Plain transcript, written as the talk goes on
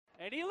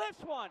and he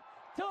lifts one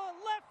to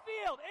left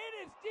field.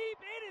 It is deep,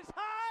 it is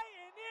high,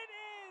 and it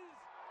is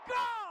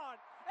gone!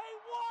 A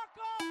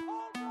walk-off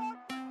home run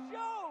for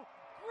Joe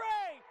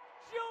Gray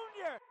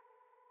Jr.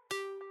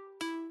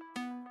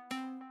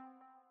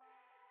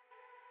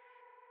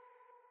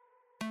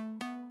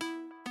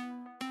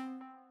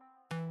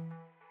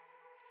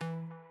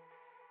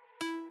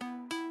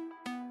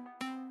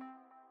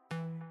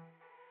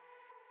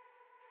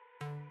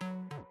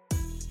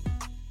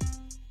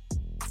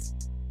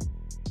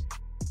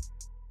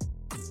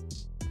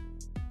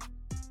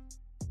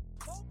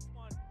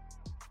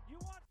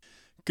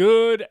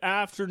 Good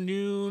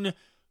afternoon,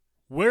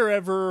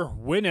 wherever,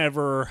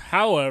 whenever,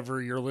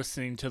 however you're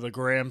listening to the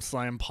Grand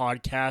Slam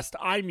podcast.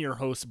 I'm your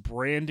host,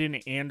 Brandon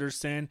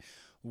Anderson.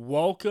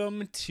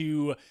 Welcome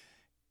to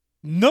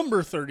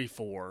number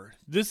 34.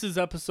 This is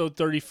episode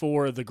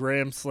 34 of the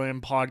Grand Slam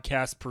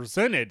podcast,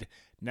 presented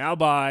now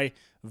by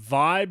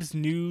Vibes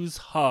News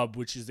Hub,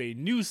 which is a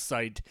news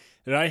site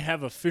that I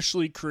have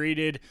officially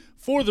created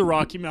for the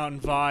Rocky Mountain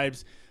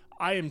Vibes.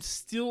 I am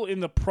still in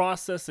the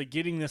process of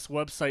getting this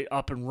website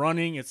up and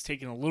running. It's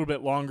taking a little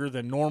bit longer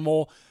than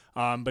normal,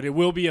 but it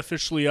will be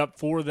officially up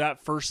for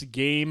that first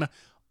game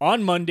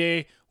on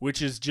Monday,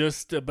 which is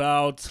just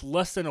about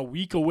less than a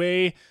week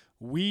away.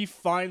 We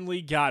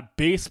finally got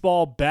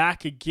baseball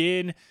back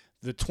again.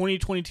 The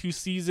 2022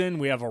 season,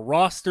 we have a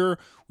roster.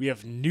 We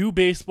have new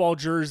baseball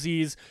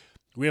jerseys.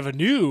 We have a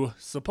new,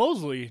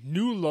 supposedly,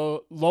 new La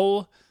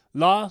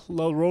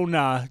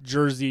Llorona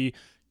jersey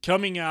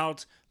coming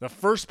out the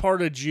first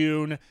part of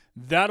June.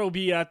 That'll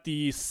be at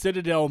the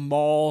Citadel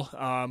Mall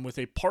with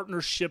a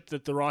partnership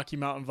that the Rocky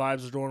Mountain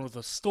Vibes are doing with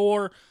a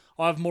store.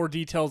 I'll have more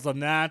details on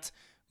that.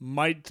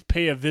 Might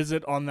pay a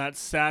visit on that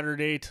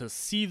Saturday to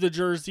see the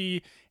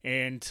jersey,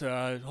 and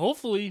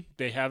hopefully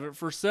they have it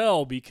for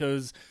sale,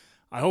 because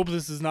I hope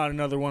this is not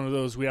another one of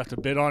those we have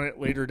to bid on it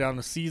later down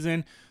the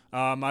season.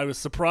 I was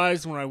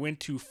surprised when I went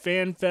to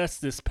FanFest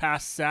this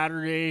past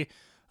Saturday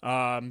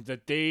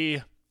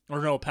past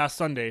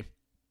Sunday.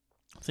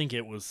 I think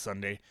it was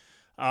Sunday.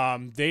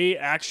 They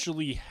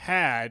actually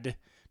had...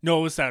 No,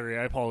 it was Saturday.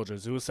 I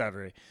apologize. It was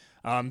Saturday.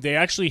 They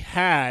actually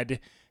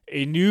had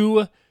a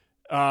new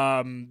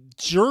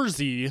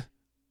jersey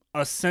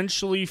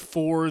essentially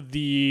for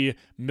the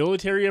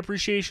military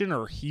appreciation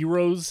or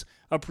heroes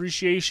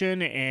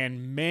appreciation.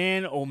 And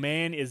man, oh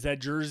man, is that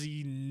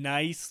jersey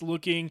nice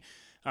looking.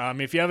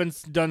 If you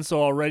haven't done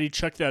so already,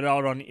 check that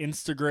out on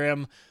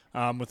Instagram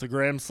with the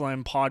Grand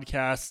Slam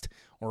podcast,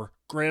 or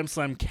Grand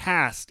Slam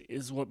Cast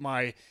is what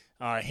my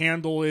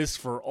handle is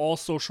for all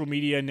social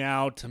media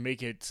now, to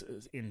make it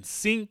in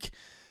sync.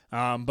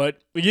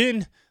 But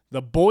again,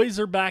 the boys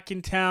are back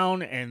in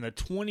town, and the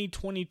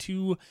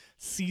 2022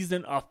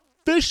 season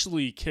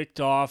officially kicked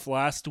off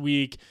last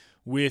week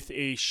with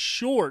a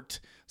short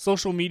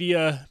social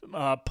media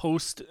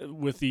post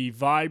with the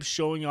Vibes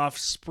showing off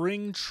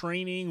spring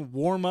training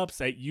warm-ups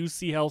at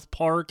UC Health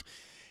Park.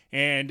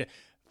 And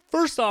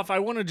first off, I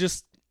want to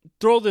just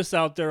throw this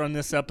out there on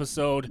this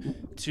episode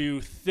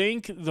to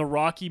thank the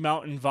Rocky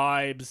Mountain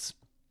Vibes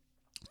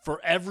for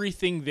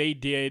everything they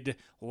did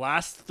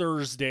last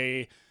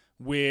Thursday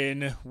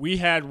when we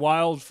had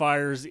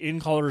wildfires in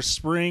Colorado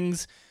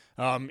Springs.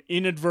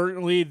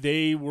 Inadvertently,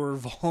 they were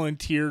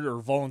volunteered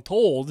or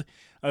voluntold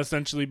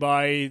essentially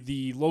by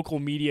the local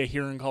media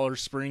here in Colorado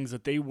Springs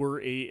that they were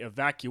a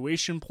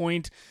evacuation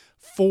point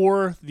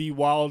for the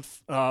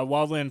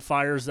wildland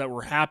fires that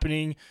were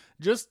happening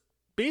just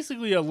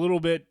basically a little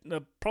bit,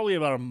 probably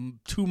about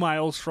 2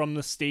 miles from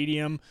the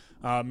stadium,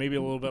 maybe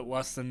a little bit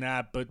less than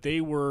that, but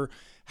they were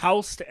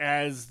housed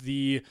as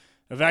the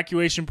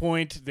evacuation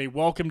point. They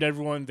welcomed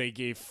everyone. They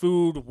gave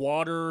food,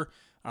 water,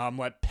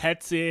 let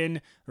pets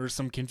in. There's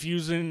some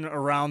confusion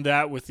around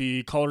that with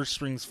the Colorado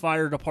Springs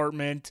Fire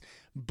Department,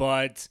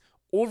 but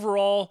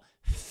overall,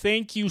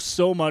 thank you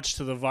so much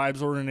to the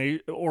Vibes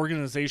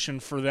organization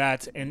for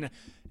that. And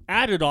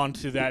added on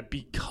to that,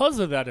 because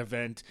of that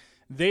event,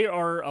 they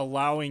are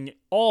allowing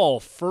all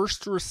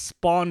first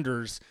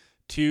responders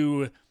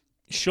to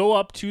show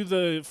up to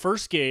the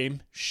first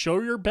game, show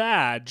your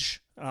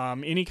badge,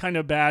 any kind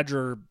of badge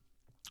or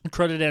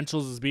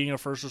credentials as being a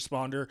first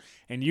responder,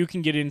 and you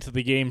can get into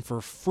the game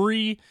for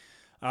free.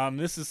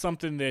 This is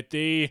something that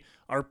the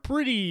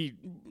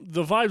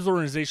Vibes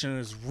organization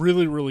is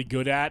really, really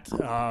good at.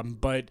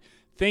 But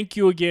thank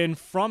you again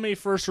from a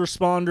first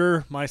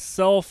responder,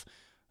 myself,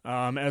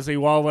 as a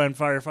wildland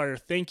firefighter.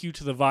 Thank you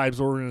to the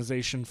Vibes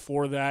organization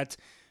for that.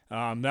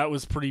 That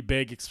was pretty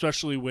big,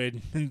 especially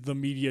when the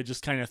media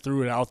just kind of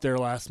threw it out there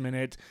last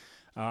minute.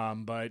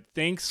 But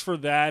thanks for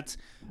that.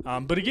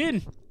 But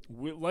again,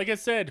 like I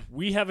said,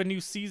 we have a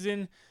new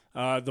season.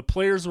 The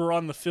players were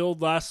on the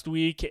field last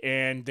week,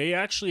 and they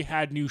actually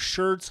had new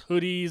shirts,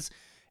 hoodies,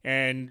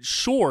 and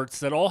shorts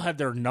that all had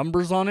their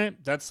numbers on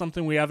it. That's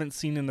something we haven't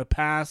seen in the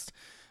past,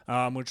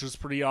 which was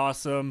pretty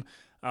awesome.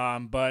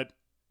 But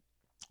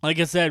like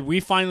I said,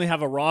 we finally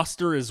have a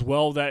roster as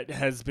well that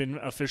has been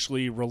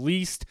officially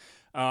released.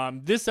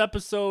 This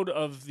episode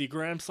of the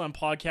Grand Slam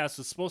podcast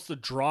was supposed to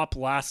drop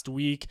last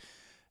week.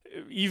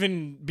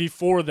 even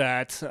before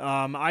that,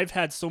 I've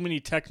had so many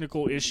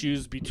technical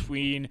issues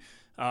between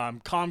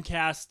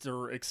Comcast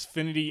or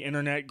Xfinity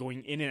internet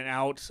going in and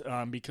out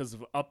because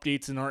of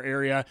updates in our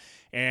area,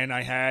 and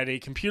I had a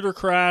computer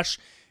crash.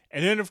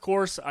 And then, of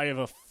course, I have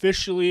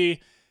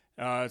officially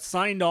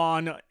signed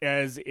on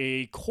as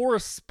a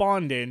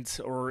correspondent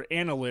or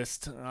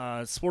analyst,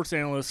 sports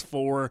analyst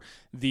for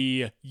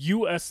the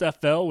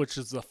USFL, which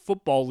is the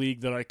football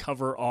league that I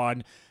cover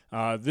on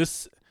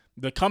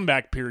the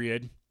comeback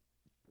period,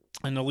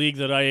 and the league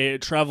that I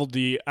traveled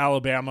to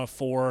Alabama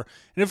for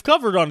and have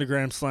covered on the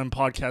Grand Slam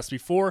podcast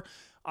before.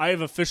 I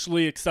have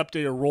officially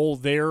accepted a role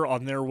there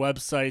on their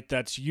website.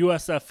 That's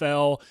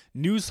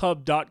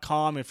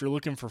usflnewshub.com if you're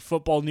looking for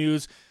football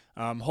news.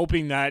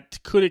 Hoping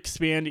that could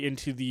expand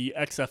into the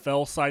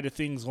XFL side of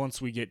things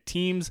once we get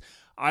teams.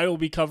 I will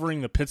be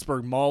covering the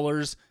Pittsburgh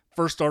Maulers.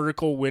 First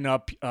article went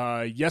up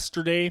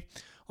yesterday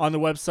on the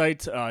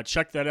website.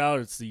 Check that out.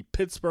 It's the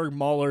Pittsburgh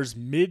Maulers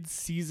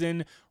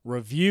mid-season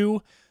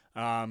review.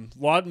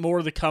 Lot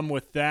more to come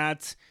with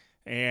that.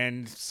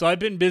 And so I've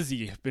been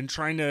busy. I've been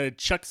trying to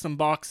check some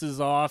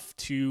boxes off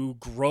to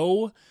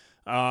grow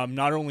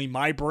not only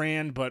my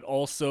brand, but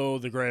also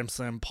the Grand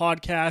Slam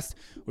podcast,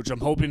 which I'm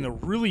hoping to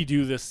really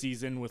do this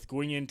season with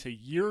going into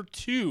year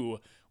 2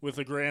 with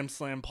the Grand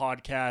Slam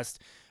podcast.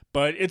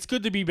 But it's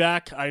good to be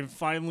back.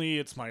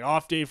 It's my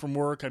off day from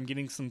work. I'm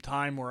getting some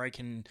time where I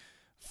can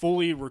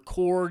fully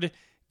record,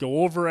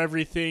 go over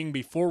everything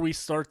before we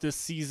start this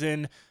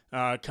season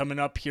coming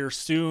up here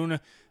soon.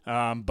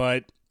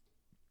 The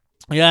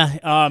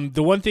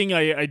one thing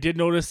I did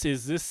notice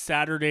is this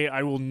Saturday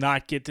I will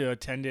not get to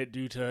attend it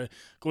due to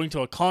going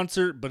to a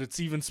concert, but it's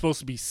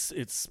supposed to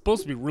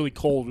be really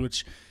cold,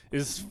 which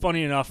is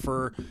funny enough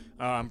for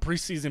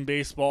preseason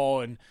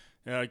baseball, and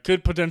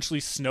could potentially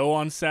snow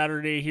on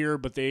Saturday here.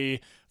 But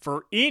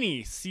for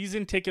any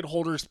season ticket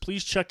holders,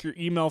 please check your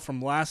email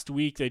from last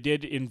week. They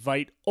did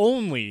invite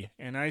only,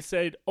 and I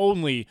said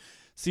only,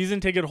 season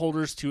ticket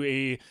holders to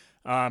a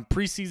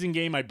preseason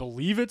game. I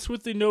believe it's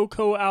with the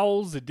NoCo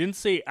Owls. It didn't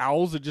say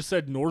Owls. It just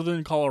said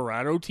Northern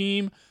Colorado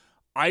team.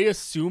 I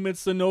assume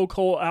it's the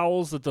NoCo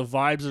Owls that the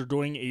Vibes are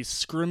doing a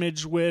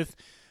scrimmage with.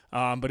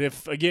 But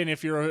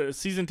if you're a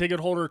season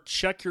ticket holder,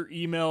 check your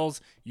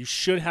emails. You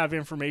should have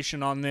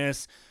information on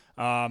this.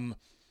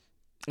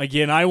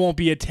 Again, I won't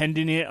be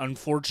attending it,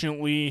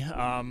 unfortunately,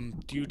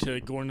 due to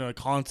going to a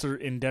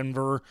concert in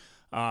Denver.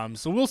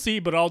 So we'll see,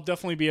 but I'll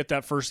definitely be at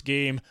that first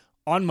game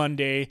on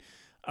Monday.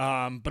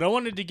 But I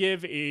wanted to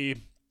give a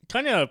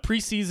kind of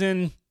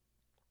preseason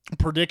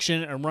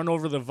prediction and run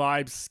over the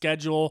Vibes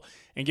schedule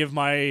and give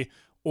my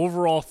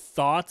overall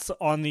thoughts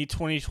on the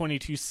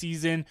 2022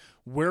 season,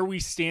 where we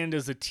stand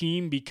as a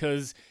team,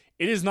 because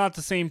it is not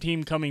the same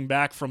team coming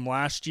back from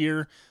last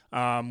year,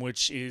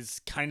 which is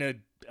kind of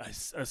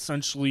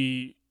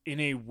essentially, in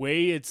a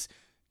way, it's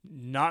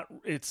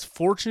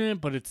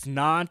fortunate, but it's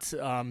not.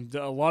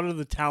 A lot of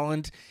the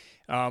talent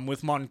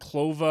with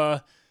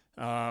Monclova,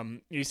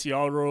 AC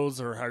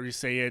Autos, or however you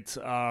say it,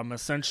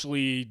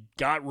 essentially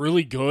got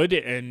really good,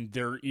 and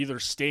they're either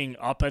staying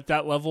up at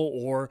that level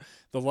or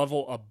the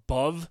level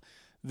above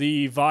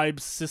the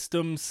Vibes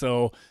system.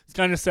 So it's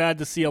kind of sad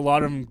to see a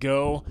lot of them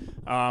go,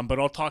 but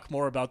I'll talk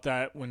more about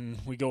that when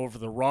we go over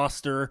the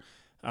roster.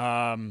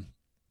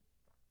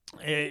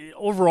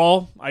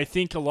 Overall, I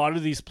think a lot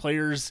of these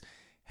players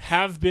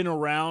have been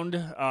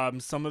around.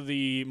 Some of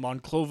the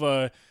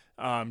Monclova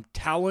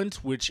talent,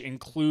 which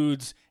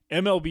includes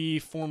MLB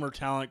former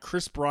talent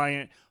Chris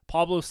Bryant,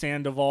 Pablo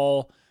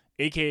Sandoval,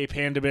 a.k.a.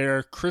 Panda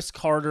Bear, Chris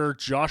Carter,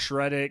 Josh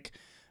Reddick,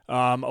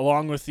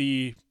 along with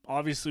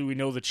obviously we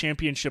know the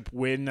championship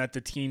win that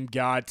the team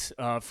got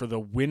for the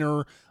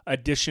winter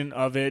edition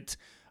of it.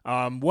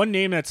 One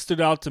name that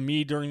stood out to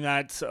me during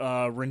that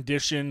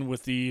rendition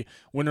with the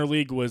Winter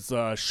League was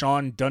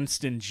Sean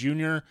Dunston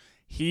Jr.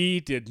 He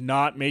did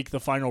not make the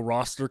final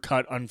roster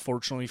cut,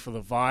 unfortunately, for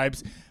the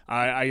Vibes.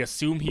 I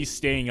assume he's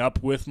staying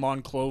up with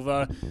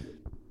Monclova,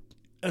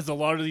 as a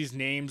lot of these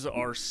names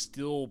are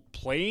still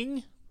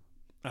playing.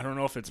 I don't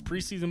know if it's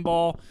preseason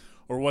ball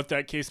or what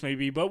that case may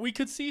be, but we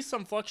could see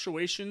some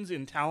fluctuations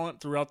in talent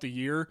throughout the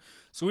year.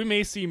 So we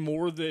may see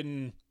more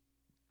than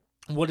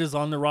what is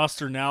on the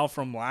roster now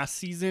from last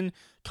season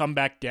come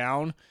back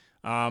down.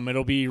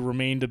 It'll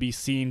remain to be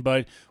seen,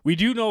 but we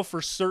do know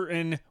for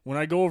certain, when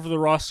I go over the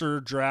roster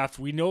draft,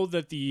 we know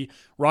that the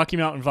Rocky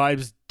Mountain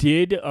Vibes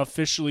did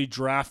officially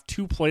draft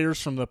 2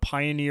 players from the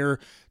Pioneer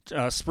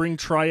spring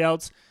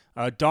tryouts,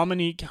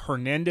 Dominique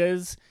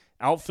Hernandez,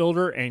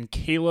 outfielder, and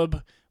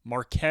Caleb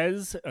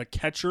Marquez, a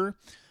catcher.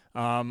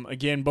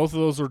 Again, both of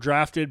those were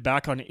drafted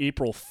back on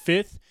April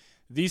 5th.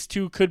 These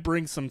 2 could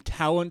bring some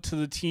talent to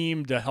the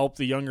team to help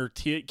the younger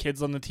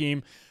kids on the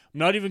team. I'm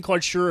not even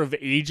quite sure of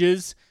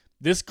ages.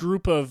 This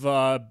group of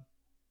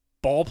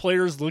ball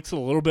players looks a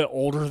little bit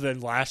older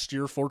than last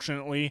year,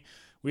 fortunately.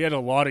 We had a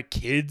lot of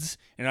kids,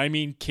 and I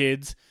mean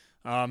kids.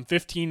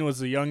 15 was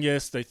the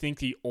youngest. I think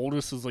the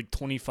oldest was like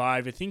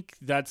 25. I think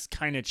that's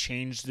kind of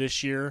changed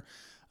this year.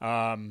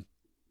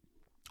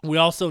 We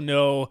also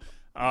know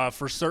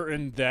for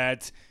certain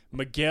that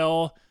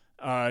Miguel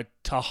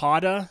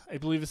Tejada, I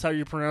believe is how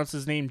you pronounce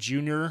his name,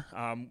 Jr.,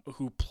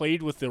 who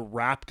played with the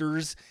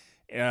Raptors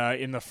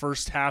in the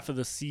first half of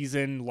the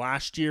season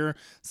last year,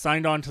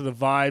 signed on to the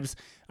Vibes.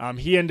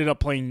 He ended up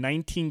playing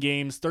 19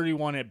 games,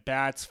 31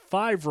 at-bats,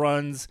 5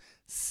 runs,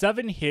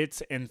 7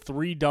 hits, and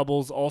 3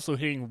 doubles, also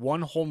hitting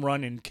 1 home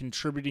run and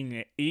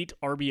contributing 8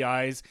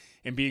 RBIs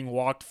and being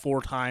walked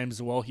 4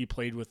 times while he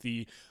played with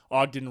the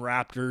Ogden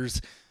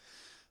Raptors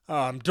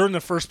during the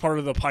first part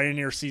of the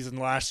Pioneer season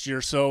last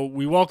year. So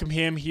we welcome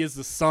him. He is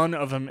the son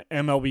of an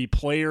MLB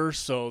player,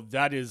 so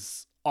that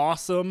is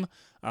awesome.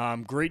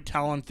 Great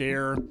talent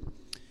there.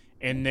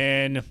 And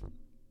then,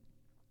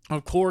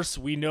 of course,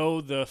 we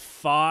know the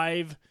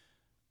 5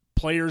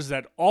 players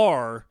that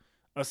are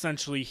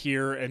essentially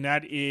here, and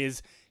that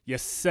is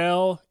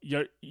Yashel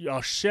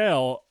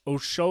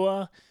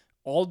Ochoa,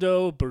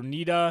 Aldo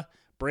Bernita,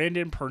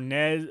 Brandon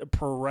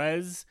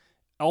Perez,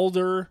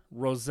 Elder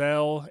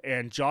Roselle,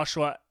 and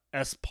Joshua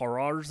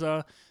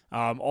Esparza.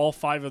 All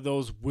 5 of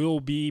those will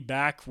be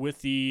back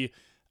with the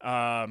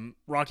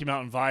Rocky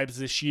Mountain Vibes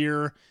this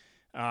year.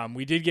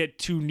 We did get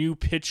 2 new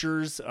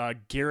pitchers,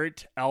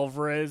 Garrett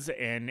Alvarez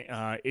and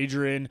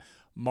Adrian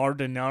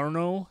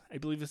Mardonado, I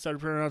believe that's how to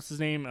pronounce his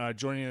name,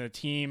 joining the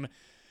team.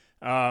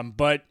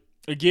 But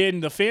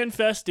again, the Fan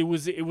Fest, it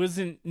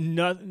wasn't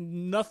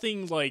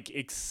nothing like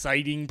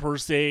exciting per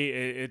se.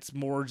 It's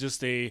more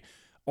just a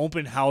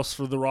open house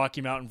for the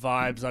Rocky Mountain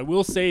Vibes. I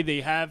will say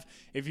they have,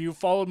 if you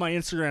followed my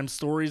Instagram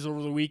stories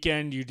over the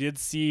weekend, you did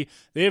see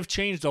they have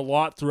changed a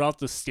lot throughout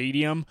the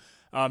stadium.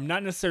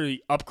 Not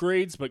necessarily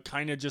upgrades, but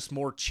kind of just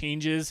more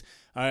changes.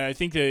 I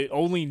think the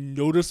only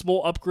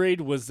noticeable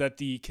upgrade was that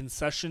the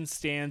concession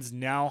stands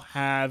now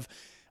have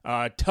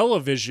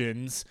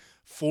televisions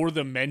for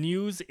the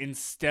menus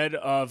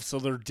so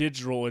they're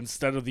digital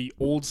instead of the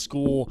old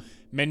school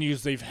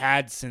menus they've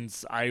had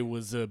since I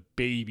was a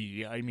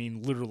baby. I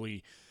mean,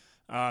 literally.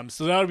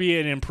 So that would be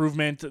an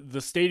improvement.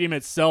 The stadium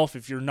itself,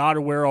 if you're not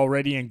aware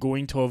already and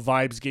going to a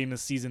Vibes game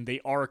this season,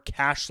 they are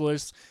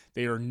cashless.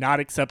 They are not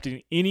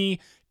accepting any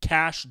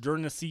cash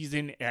during the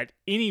season at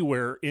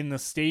anywhere in the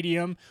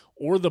stadium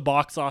or the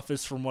box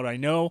office from what I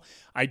know.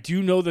 I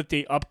do know that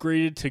they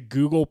upgraded to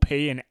Google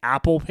Pay and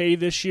Apple Pay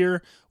this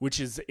year, which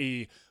is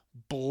a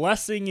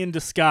blessing in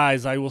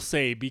disguise, I will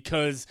say,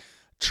 because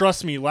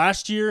trust me,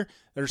 last year,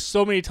 there's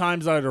so many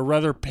times I'd have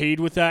rather paid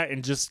with that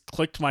and just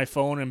clicked my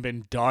phone and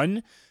been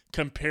done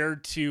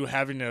compared to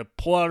having to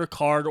pull out a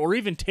card or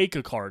even take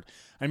a card.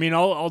 I mean,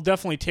 I'll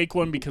definitely take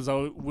one because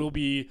I will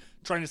be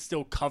trying to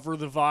still cover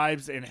the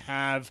Vibes and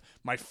have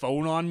my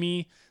phone on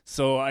me.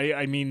 So,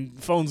 I mean,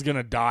 phone's going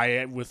to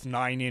die with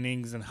 9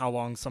 innings and how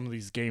long some of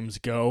these games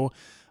go.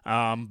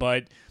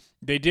 But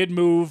they did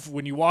move.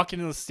 When you walk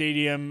into the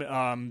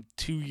stadium,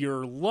 to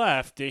your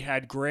left, they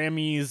had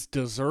Grammy's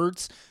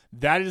Desserts.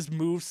 That is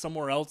moved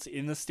somewhere else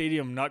in the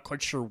stadium. I'm not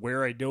quite sure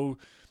where. I know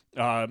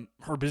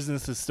her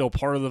business is still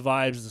part of the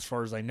Vibes as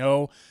far as I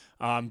know.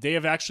 They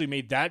have actually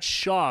made that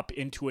shop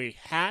into a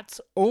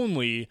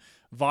hats-only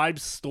Vibes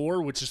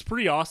store, which is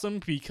pretty awesome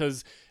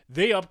because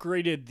they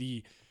upgraded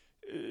the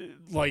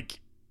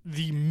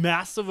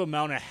massive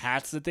amount of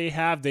hats that they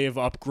have. They have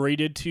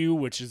upgraded to,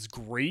 which is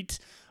great.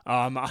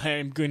 I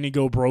am going to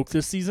go broke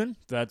this season.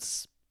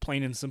 That's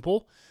plain and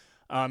simple.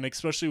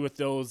 Especially with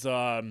those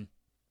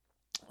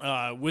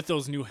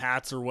new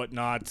hats or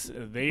whatnot.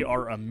 They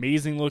are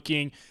amazing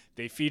looking.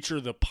 They feature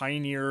the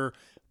Pioneer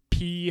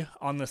P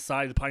on the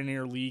side, the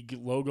Pioneer League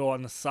logo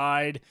on the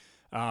side.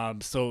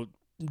 So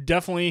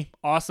definitely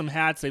awesome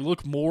hats. They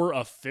look more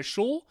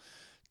official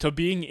to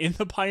being in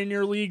the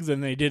Pioneer League than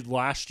they did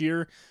last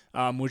year,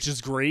 which is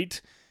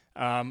great.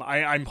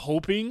 I'm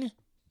hoping,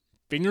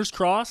 fingers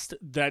crossed,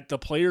 that the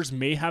players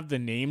may have the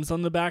names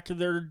on the back of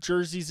their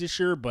jerseys this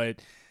year, but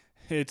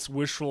it's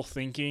wishful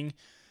thinking.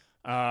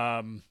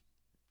 But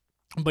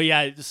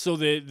yeah, so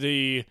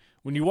the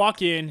when you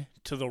walk in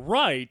to the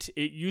right,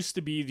 it used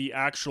to be the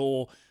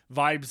actual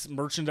Vibes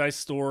merchandise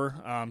store.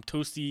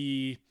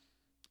 Toasty,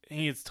 I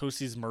think it's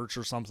Toasty's merch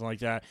or something like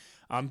that.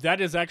 That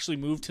has actually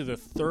moved to the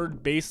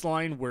third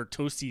baseline where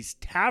Toasty's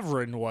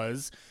Tavern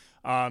was.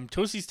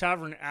 Toasty's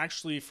Tavern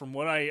actually, from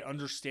what I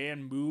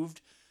understand,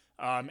 moved.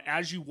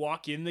 As you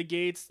walk in the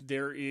gates,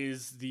 there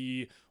is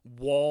the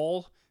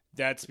wall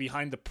that's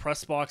behind the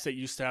press box that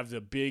used to have the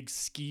big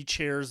ski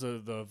chairs,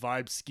 the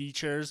Vibe ski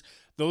chairs.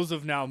 Those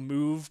have now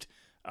moved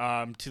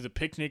to the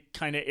picnic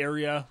kind of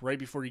area right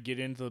before you get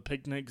into the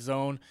picnic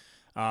zone.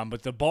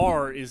 But the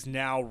bar is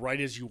now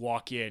right as you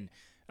walk in.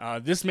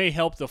 This may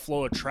help the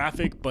flow of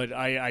traffic, but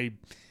I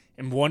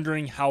am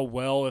wondering how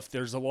well, if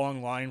there's a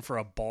long line for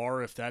a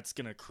bar, if that's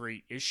going to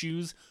create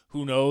issues.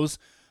 Who knows?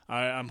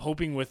 I'm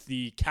hoping with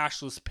the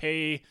cashless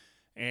pay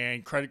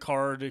and credit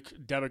card,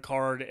 debit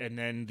card, and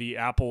then the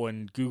Apple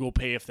and Google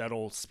Pay, if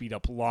that'll speed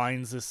up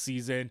lines this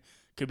season.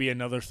 Could be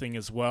another thing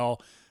as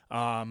well.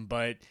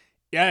 But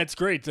yeah, it's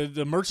great.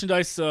 The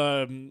merchandise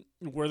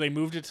where they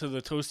moved it to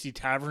the Toasty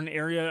Tavern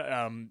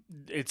area,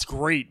 it's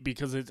great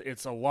because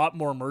it's a lot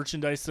more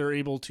merchandise they're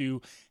able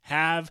to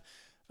have.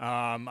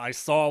 I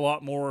saw a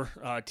lot more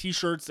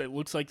t-shirts. It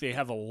looks like they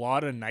have a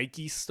lot of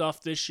Nike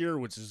stuff this year,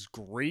 which is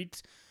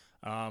great.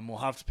 We'll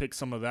have to pick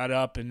some of that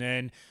up. And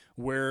then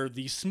where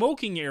the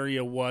smoking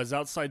area was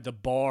outside the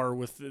bar,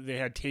 they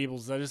had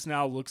tables, that is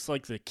now looks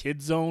like the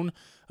kid zone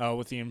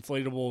with the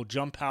inflatable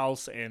jump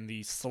house and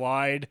the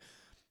slide.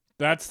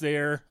 That's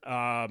there.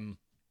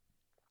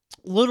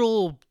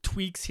 Little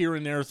tweaks here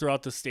and there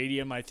throughout the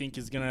stadium I think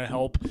is going to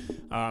help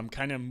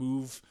kind of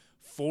move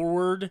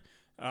forward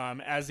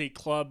as a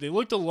club. They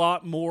looked a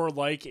lot more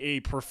like a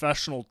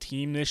professional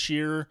team this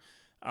year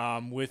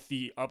with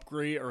the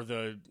upgrade, or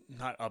the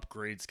not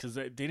upgrades, because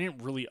they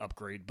didn't really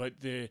upgrade,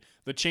 but the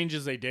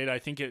changes they did, I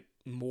think it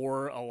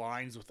more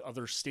aligns with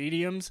other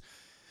stadiums.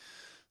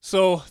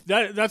 So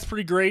that's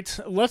pretty great.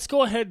 Let's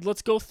go ahead.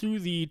 Let's go through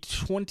the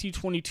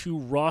 2022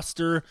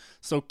 roster.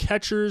 So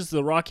catchers,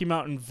 the Rocky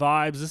Mountain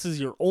Vibes. This is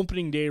your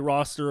opening day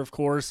roster, of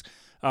course.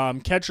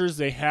 Catchers,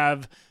 they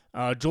have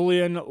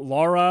Julian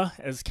Lara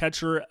as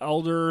catcher,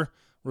 Elder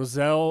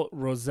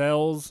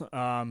Rosales.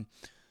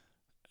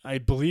 I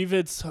believe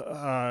it's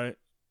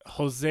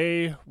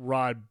Jose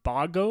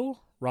Rabago.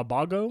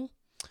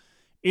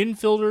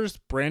 Infielders,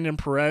 Brandon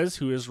Perez,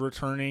 who is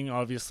returning,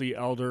 obviously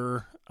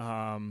Elder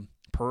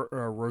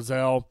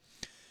Roselle,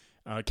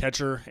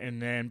 catcher,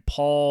 and then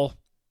Paul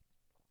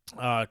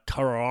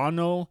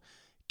Carano,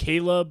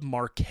 Caleb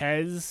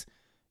Marquez,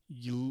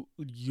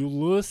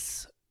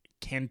 Ulus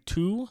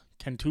Cantu,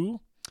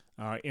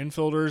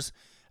 infielders.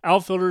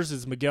 Outfielders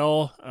is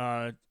Miguel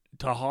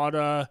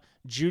Tejada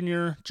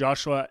Jr.,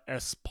 Joshua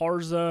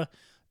Esparza,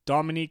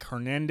 Dominique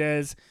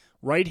Hernandez.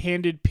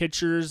 Right-handed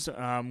pitchers,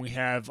 we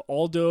have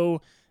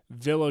Aldo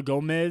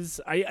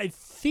Villagomez. I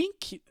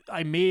think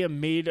I may have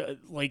made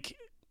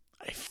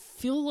I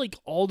feel like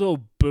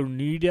Aldo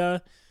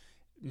Bonita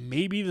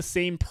may be the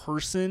same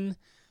person.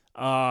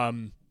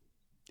 Some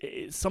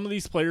of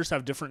these players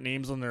have different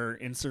names on their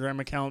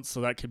Instagram accounts,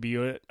 so that could be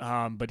it.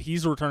 But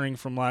he's returning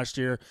from last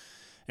year.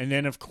 And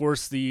then, of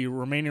course, the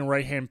remaining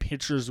right-hand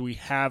pitchers we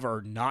have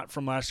are not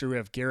from last year. We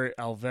have Garrett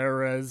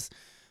Alvarez,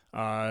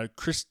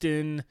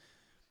 Kristen,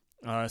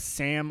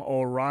 Sam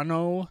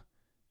Orano,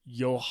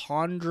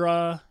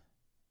 Johandra,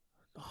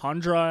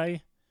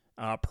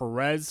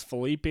 Perez,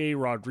 Felipe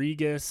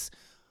Rodriguez,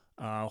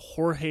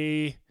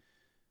 Jorge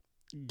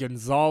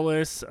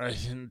Gonzalez. I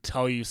can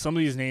tell you some of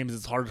these names,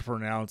 it's hard to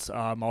pronounce.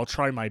 I'll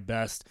try my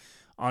best.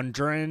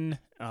 Andren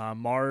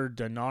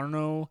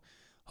Mardonado,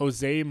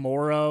 Jose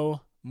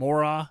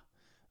Mora,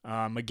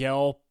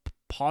 Miguel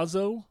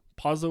Pazzo,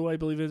 I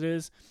believe it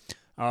is.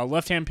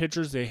 Left-hand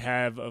pitchers, they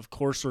have, of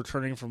course,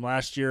 returning from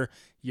last year,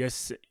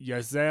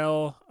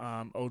 Yazel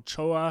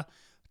Ochoa,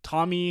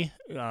 Tommy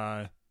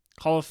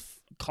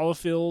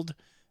Caulfield,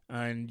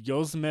 and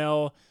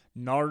Yosmel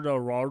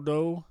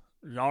Nardo,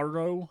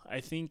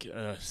 I think.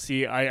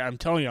 I'm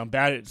telling you, I'm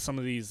bad at some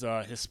of these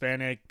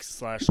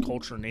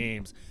Hispanic/culture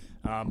names,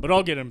 but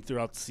I'll get them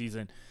throughout the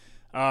season.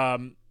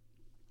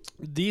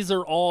 These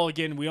are all,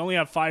 again, we only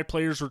have 5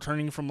 players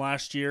returning from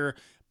last year,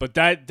 but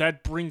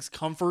that brings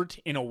comfort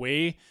in a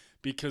way,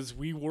 because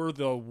we were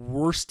the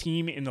worst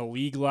team in the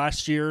league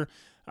last year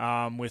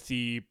with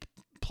the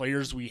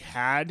players we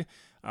had.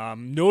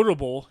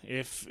 Notable,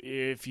 if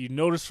you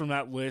notice from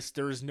that list,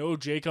 there is no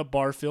Jacob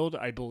Barfield.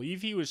 I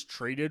believe he was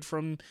traded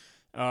from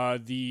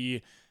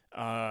the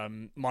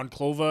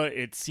Monclova.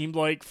 It seemed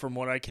like, from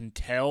what I can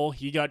tell,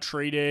 he got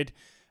traded.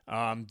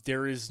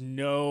 There is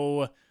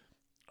no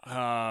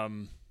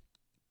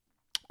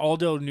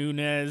Aldo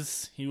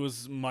Nunez. He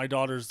was my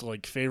daughter's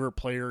favorite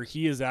player.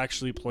 He is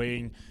actually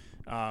playing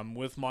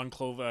with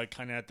Monclova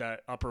kind of at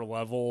that upper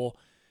level.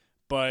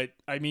 But,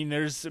 I mean,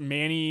 there's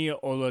Manny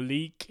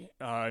Olalik.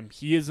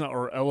 He is not,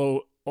 or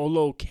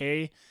Olo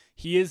K.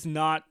 He is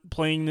not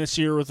playing this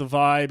year with the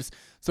Vibes.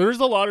 So there's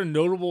a lot of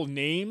notable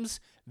names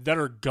that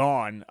are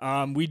gone.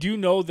 We do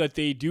know that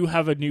they do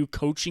have a new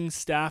coaching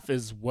staff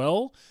as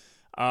well.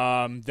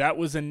 That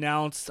was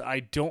announced.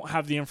 I don't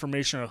have the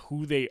information of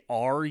who they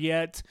are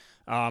yet.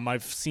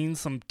 I've seen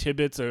some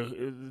tidbits.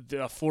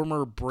 A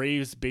former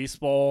Braves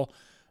baseball,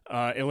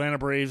 Atlanta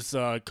Braves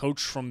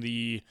coach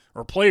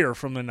player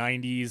from the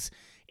 90s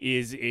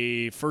is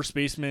a first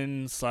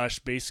baseman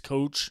 / base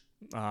coach.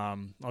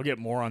 I'll get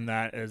more on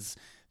that as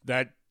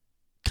that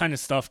kind of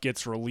stuff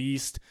gets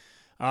released.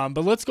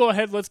 But let's go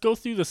ahead. Let's go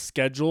through the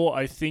schedule.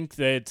 I think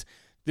that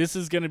this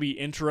is going to be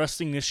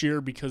interesting this year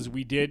because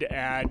we did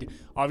add,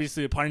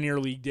 obviously the Pioneer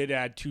League did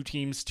add 2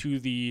 teams to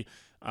the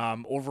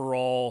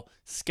overall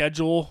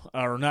schedule,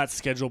 or not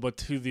schedule, but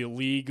to the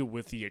league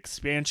with the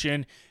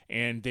expansion,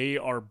 and they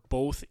are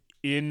both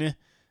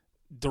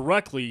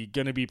directly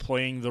going to be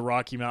playing the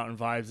Rocky Mountain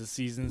Vibes this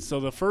season. So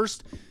the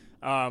first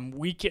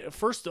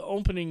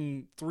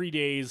opening 3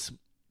 days,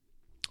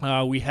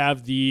 we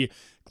have the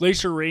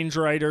Glacier Range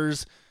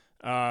Riders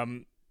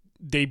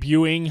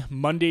debuting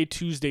Monday,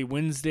 Tuesday,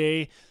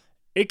 Wednesday.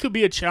 It could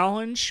be a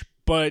challenge,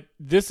 but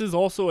this is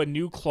also a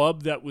new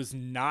club that was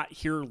not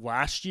here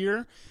last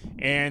year,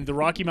 and the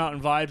Rocky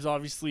Mountain Vibes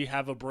obviously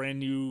have a brand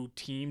new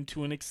team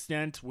to an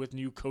extent with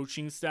new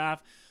coaching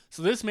staff.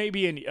 So this may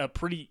be a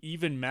pretty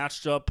even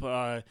matched up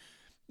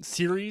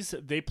series.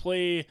 They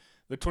play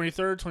the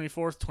 23rd,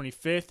 24th,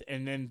 25th,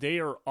 and then they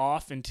are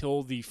off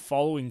until the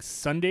following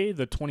Sunday,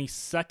 the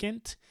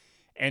 22nd,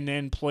 and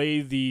then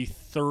play the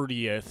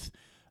 30th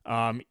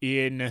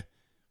in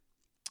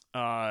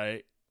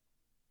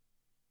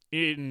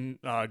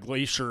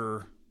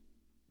Glacier,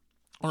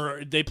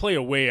 or they play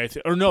away.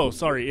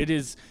 It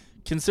is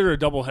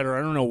considered a doubleheader.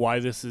 I don't know why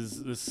this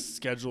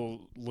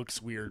schedule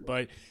looks weird,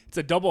 but it's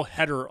a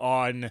doubleheader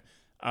on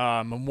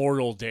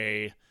Memorial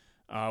Day.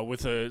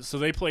 So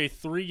they play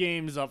 3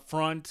 games up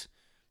front.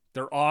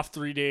 They're off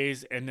 3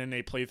 days, and then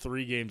they play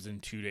 3 games in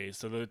 2 days.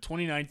 So the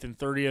 29th and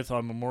 30th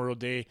on Memorial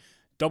Day,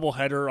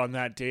 doubleheader on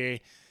that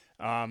day.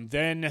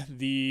 Then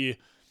the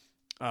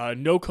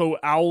NoCo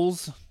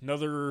Owls,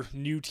 another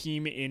new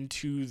team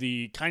into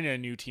the kind of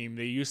new team.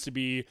 They used to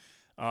be,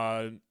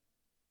 I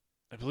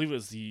believe it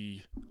was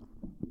the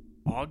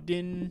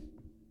Ogden.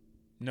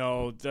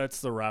 No,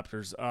 that's the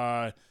Raptors.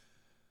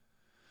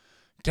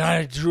 God,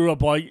 I drew a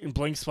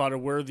blank spot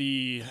of where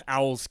the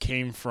Owls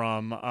came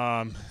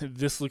from.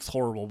 This looks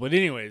horrible. But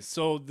anyways,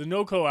 so the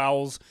NoCo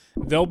Owls,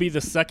 they'll be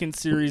the second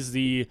series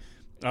the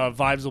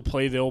Vibes will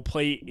play. They'll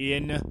play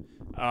in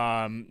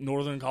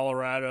Northern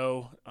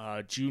Colorado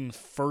June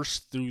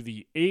 1st through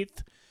the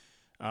 8th.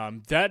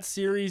 That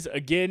series,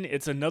 again,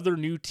 it's another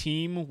new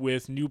team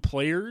with new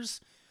players.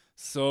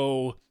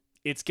 So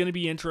it's going to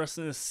be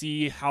interesting to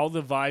see how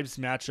the Vibes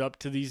match up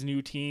to these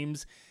new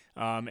teams.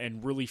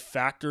 And really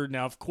factored.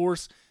 Now, of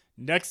course,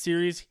 next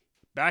series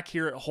back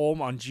here at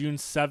home on June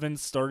 7th,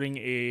 starting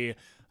a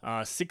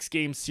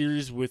 6-game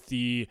series with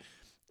the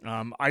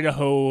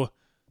Idaho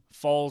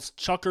Falls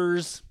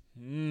Chuckers.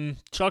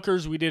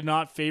 Chuckers we did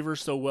not favor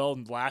so well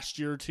last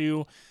year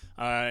too.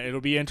 It'll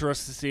be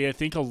interesting to see. I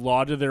think a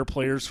lot of their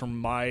players, from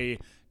my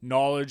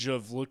knowledge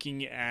of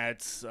looking at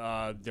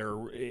their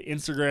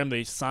Instagram,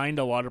 they signed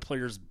a lot of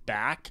players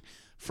back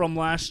from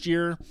last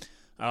year.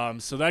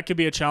 So that could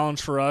be a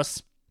challenge for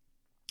us.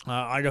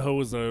 Idaho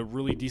was a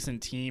really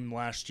decent team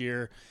last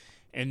year.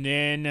 And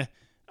then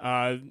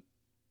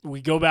we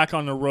go back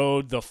on the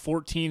road the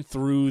 14th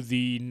through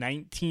the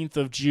 19th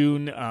of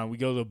June. We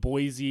go to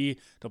Boise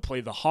to play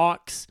the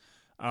Hawks.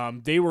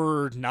 They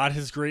were not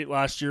as great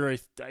last year. I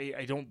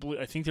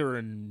think they were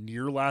in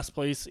near last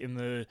place in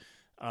the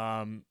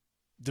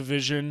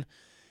division.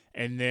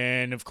 And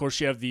then, of course,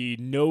 you have the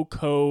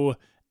NoCo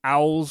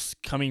Owls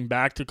coming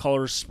back to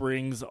Colorado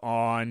Springs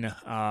on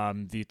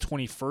the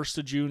 21st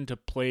of June to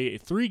play a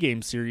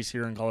 3-game series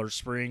here in Colorado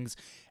Springs.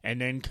 And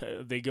then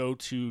they go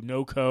to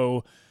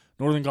NoCo,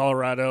 Northern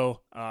Colorado,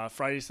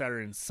 Friday,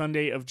 Saturday, and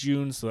Sunday of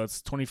June. So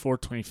that's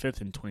 24th,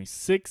 25th, and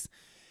 26th.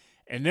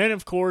 And then,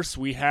 of course,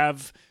 we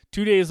have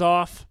 2 days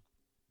off.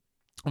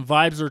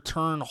 Vibes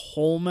return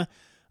home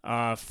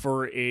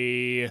for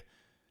a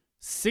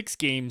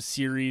 6-game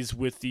series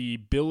with the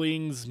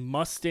Billings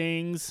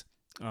Mustangs.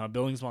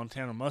 Billings,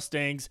 Montana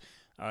Mustangs,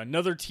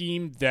 another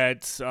team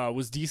that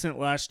was decent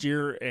last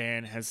year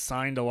and has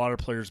signed a lot of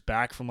players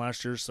back from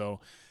last year, so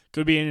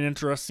could be an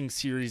interesting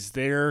series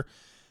there.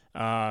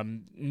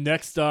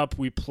 Next up,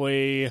 we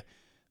play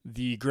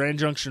the Grand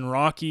Junction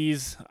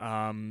Rockies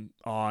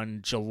on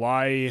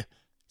July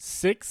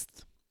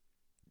 6th,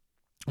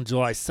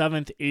 July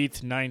 7th,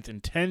 8th, 9th,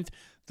 and 10th.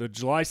 The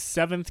July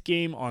 7th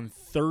game on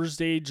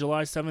Thursday,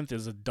 July 7th,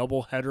 is a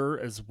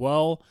doubleheader as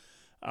well.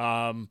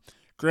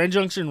 Grand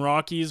Junction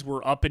Rockies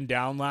were up and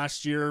down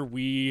last year.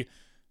 We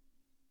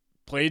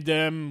played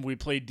them. We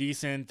played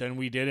decent. Then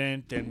we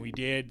didn't. Then we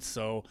did.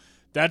 So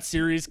that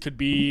series could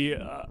be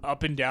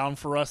up and down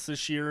for us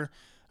this year.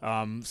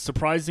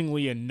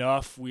 Surprisingly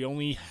enough, we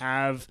only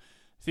have,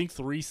 I think,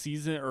 4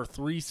 series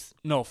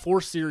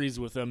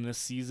with them this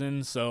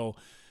season. So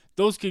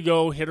those could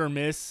go hit or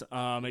miss,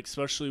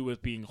 especially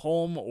with being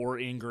home or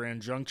in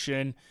Grand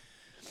Junction.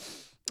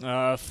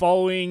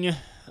 Following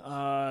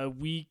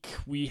week,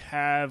 we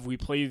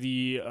play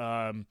the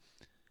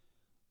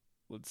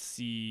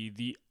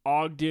the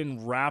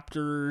Ogden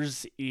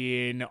Raptors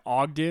in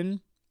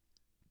Ogden,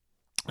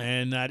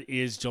 and that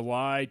is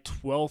July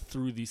 12th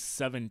through the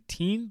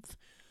 17th.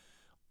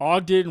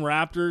 Ogden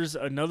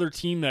Raptors, another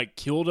team that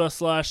killed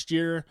us last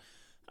year.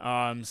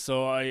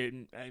 So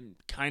I'm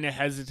kind of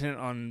hesitant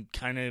on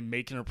kind of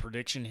making a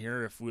prediction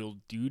here if we'll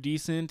do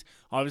decent.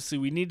 Obviously,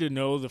 we need to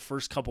know the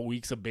first couple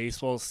weeks of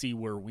baseball, see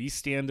where we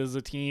stand as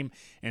a team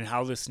and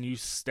how this new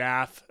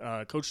staff,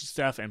 coaching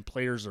staff and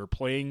players are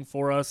playing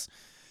for us.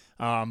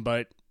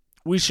 But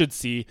we should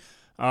see.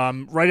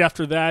 Right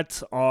after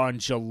that, on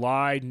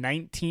July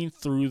 19th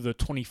through the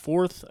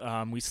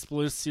 24th, we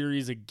split a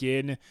series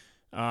again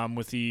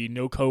with the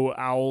NoCo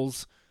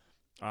Owls.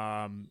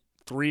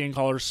 3 in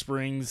Colorado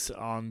Springs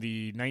on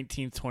the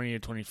 19th, 20th,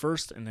 and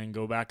 21st, and then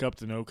go back up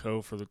to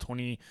NoCo for the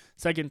 22nd,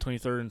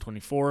 23rd, and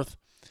 24th.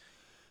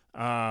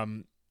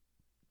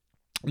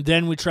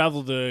 Then we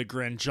travel to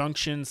Grand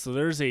Junction, so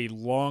there's a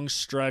long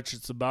stretch.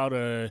 It's about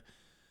a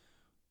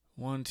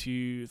 1,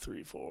 2,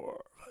 3,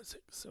 4, 5,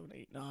 6, 7,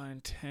 8,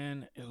 9,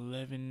 10,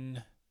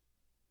 11.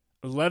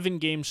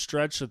 11-game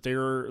stretch that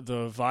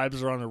the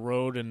Vibes are on the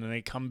road, and then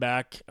they come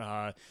back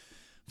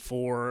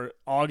for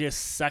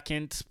August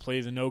 2nd,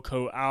 play the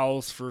NoCo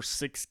Owls for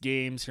 6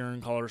 games here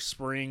in Colorado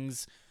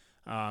Springs.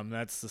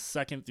 That's the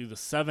 2nd through the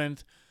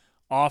 7th.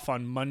 Off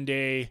on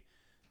Monday,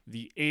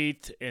 the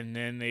 8th, and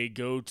then they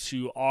go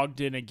to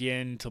Ogden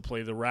again to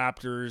play the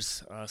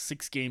Raptors.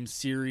 6-game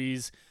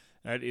series.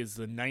 That is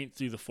the 9th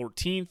through the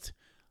 14th.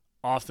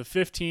 Off the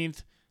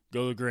 15th,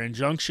 go to Grand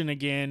Junction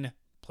again,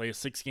 play a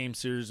 6-game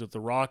series with the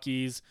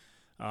Rockies.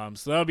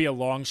 So that'll be a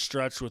long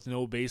stretch with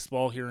no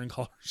baseball here in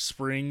Colorado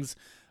Springs,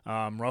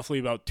 roughly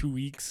about 2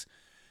 weeks.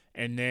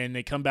 And then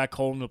they come back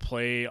home to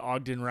play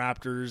Ogden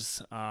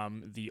Raptors,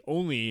 the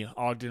only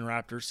Ogden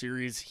Raptor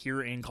series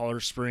here in Colorado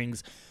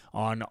Springs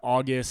on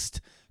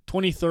August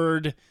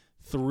 23rd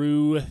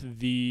through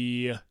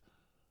the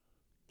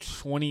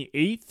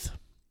 28th.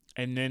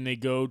 And then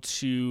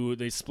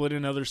they split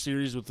another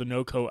series with the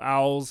NoCo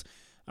Owls.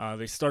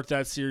 They start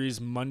that series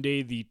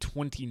Monday, the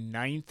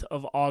 29th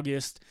of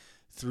August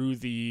through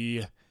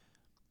the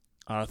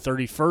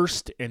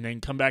 31st, and then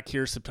come back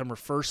here September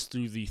 1st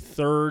through the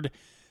 3rd.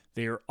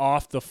 They are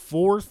off the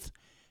 4th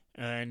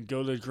and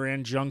go to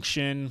Grand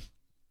Junction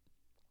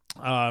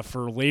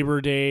for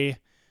Labor Day.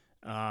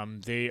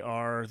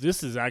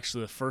 This is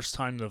actually the first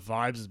time the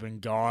Vibes has been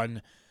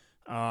gone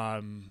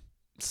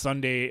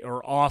Sunday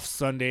or off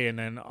Sunday and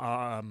then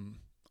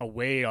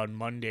away on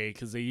Monday,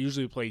 because they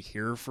usually play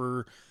here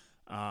for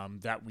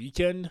that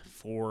weekend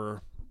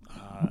for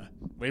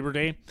Labor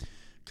Day.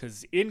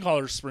 Because in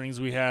Colorado Springs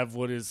we have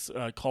what is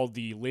called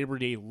the Labor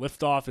Day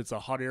Liftoff. It's a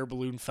hot air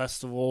balloon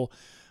festival.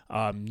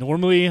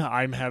 Normally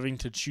I'm having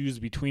to choose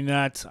between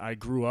that. I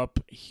grew up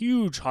a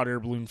huge hot air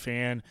balloon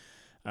fan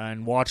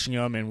and watching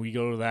them, and we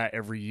go to that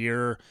every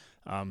year.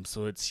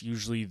 So it's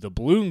usually the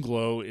balloon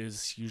glow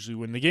is usually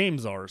when the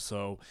games are.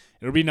 So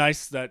it'll be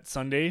nice that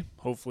Sunday,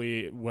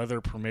 hopefully weather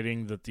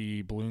permitting, that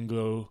the balloon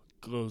glow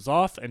goes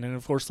off. And then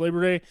of course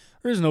Labor Day,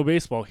 there is no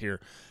baseball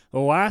here. The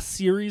last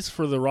series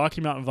for the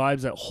Rocky Mountain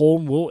Vibes at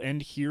home will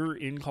end here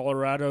in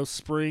Colorado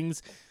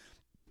Springs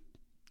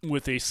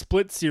with a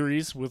split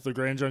series with the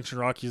Grand Junction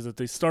Rockies that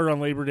they start on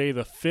Labor Day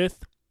the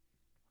 5th,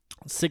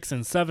 6th,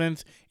 and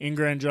 7th in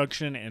Grand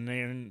Junction, and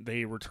then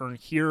they return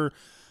here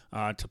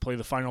to play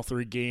the final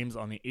 3 games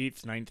on the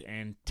 8th, 9th,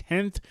 and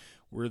 10th,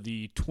 where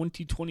the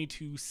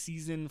 2022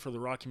 season for the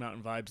Rocky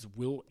Mountain Vibes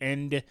will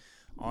end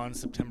on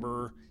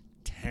September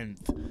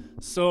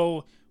 10th.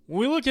 So when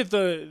we look at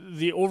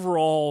the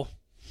overall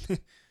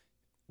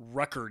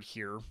record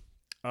here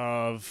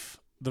of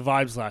the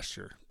Vibes last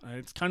year,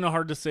 it's kind of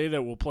hard to say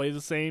that we'll play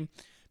the same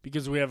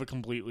because we have a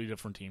completely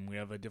different team. We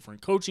have a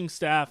different coaching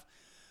staff.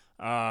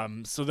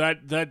 So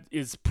that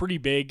is pretty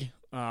big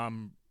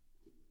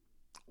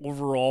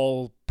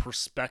overall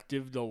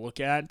perspective to look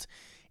at.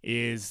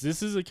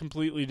 This is a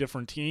completely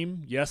different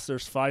team. Yes,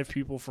 there's 5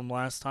 people from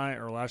last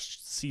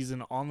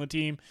season on the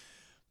team,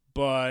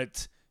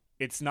 but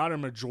it's not a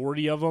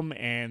majority of them,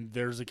 and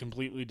there's a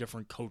completely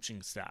different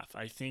coaching staff.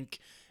 I think,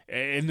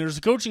 and there's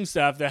a coaching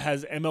staff that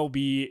has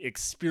MLB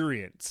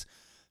experience.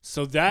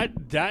 So that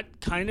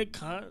kind of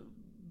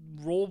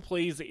role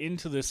plays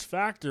into this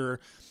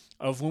factor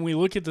of when we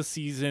look at the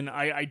season.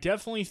 I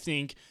definitely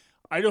think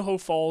Idaho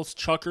Falls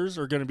Chuckers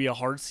are going to be a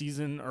hard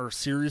season or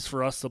series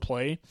for us to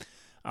play.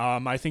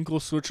 I think we'll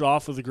switch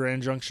off with the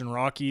Grand Junction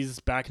Rockies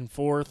back and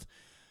forth.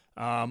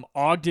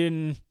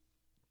 Ogden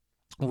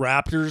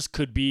Raptors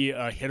could be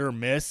a hit or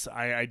miss.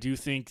 I do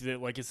think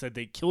that, like I said,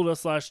 they killed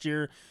us last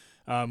year.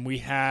 We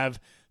have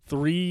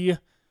 3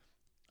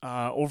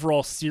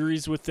 overall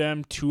series with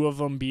them, 2 of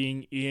them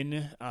being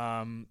in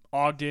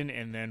Ogden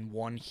and then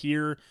 1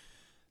 here.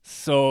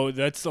 So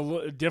that's a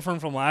little different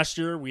from last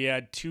year. We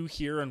had 2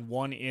 here and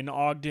 1 in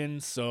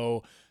Ogden,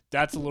 so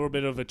that's a little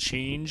bit of a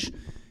change.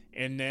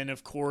 And then,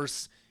 of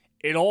course,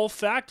 it all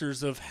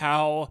factors of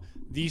how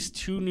these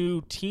 2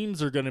 new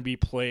teams are going to be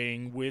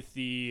playing with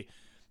the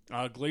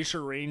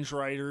Glacier Range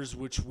Riders,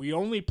 which we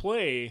only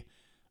play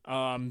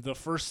the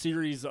first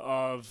series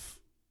of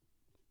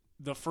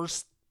the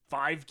first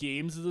 5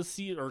 games of the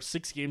season, or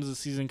 6 games of the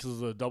season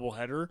because of the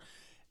doubleheader.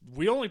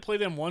 We only play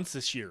them once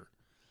this year.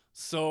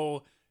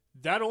 So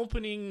that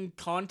opening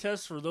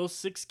contest for those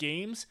 6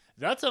 games,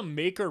 that's a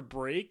make or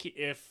break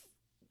if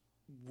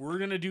we're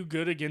going to do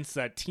good against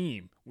that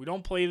team. We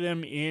don't play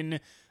them in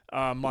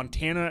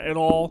Montana at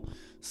all,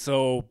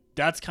 so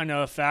that's kind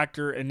of a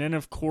factor. And then,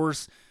 of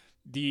course,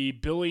 the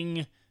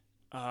Billings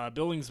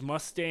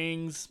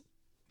Mustangs,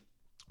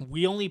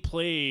 we only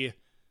play,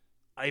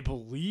 I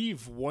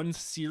believe, 1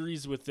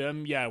 series with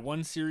them. Yeah,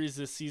 1 series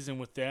this season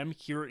with them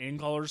here in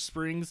Colorado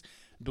Springs.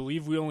 I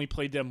believe we only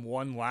played them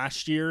 1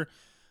 last year.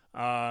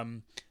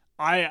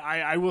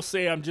 I will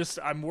say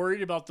I'm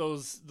worried about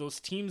those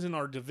teams in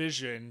our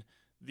division,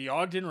 the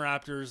Ogden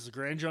Raptors, the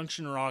Grand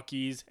Junction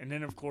Rockies, and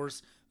then of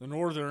course the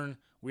Northern,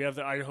 we have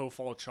the Idaho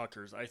Fall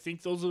Chuckers. I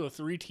think those are the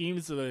 3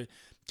 teams to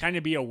kind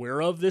of be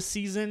aware of this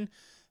season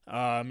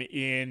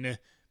in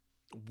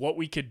what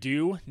we could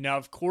do. Now,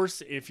 of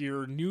course, if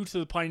you're new to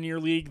the Pioneer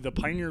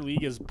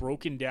League is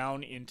broken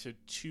down into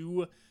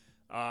 2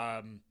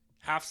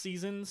 half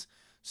seasons.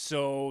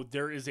 So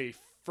there is a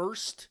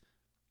first,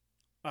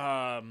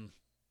 what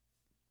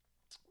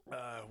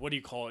do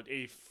you call it?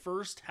 A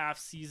first half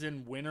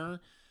season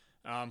winner.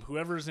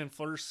 Whoever's in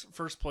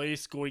first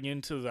place going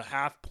into the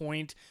half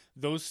point,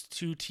 those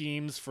two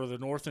teams for the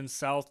North and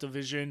South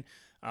division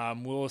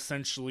will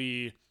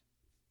essentially,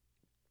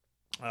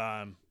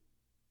 what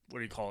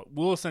do you call it?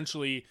 Will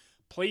essentially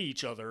play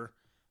each other,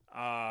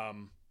 or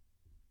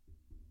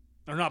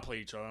not play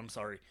each other. I'm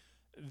sorry.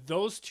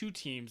 Those two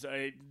teams,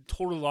 I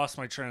totally lost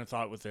my train of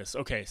thought with this.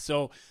 Okay,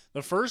 so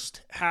the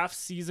first half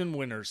season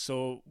winners.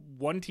 So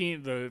one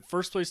team, the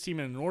first place team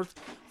in the North,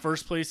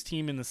 first place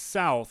team in the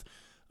South,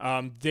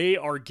 they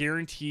are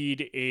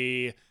guaranteed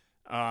a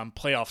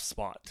playoff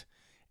spot.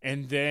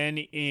 And then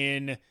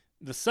in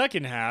the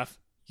second half,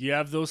 you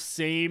have those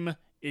same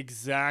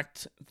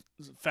exact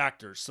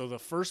factors. So the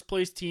first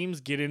place teams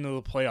get into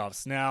the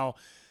playoffs. Now,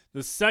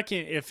 the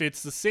second, if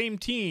it's the same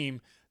team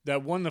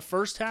that won the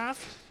first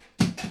half,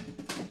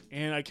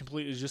 and I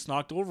completely just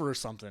knocked over or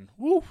something.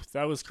 Woo,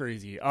 that was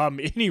crazy.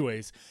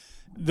 Anyways,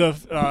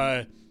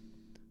 the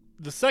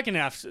second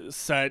half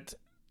set,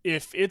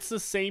 if it's the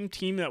same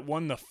team that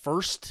won the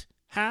first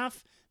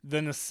half,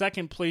 then the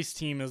second place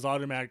team is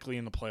automatically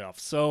in the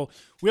playoffs. So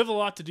we have a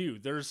lot to do.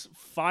 There's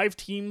 5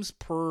 teams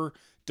per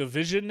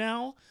division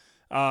now.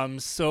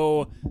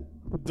 So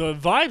the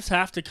Vibes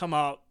have to come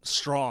out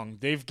strong.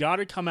 They've got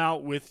to come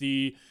out with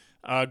the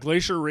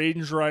Glacier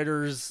Range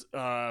Riders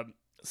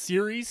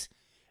series,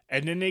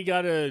 and then they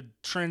got to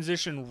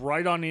transition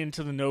right on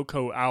into the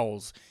NoCo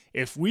Owls.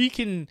 If we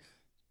can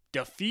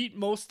defeat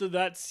most of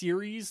that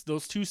series,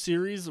 those 2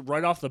 series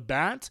right off the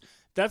bat,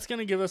 that's going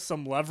to give us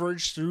some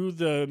leverage through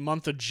the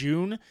month of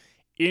June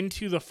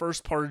into the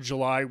first part of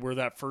July where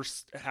that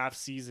first half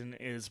season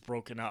is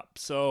broken up.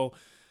 So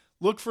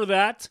look for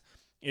that.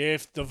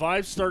 If the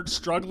Vibes start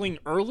struggling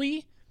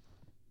early,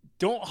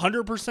 don't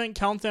 100%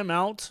 count them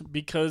out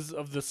because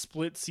of the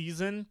split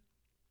season.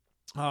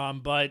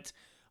 But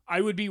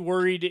I would be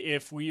worried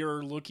if we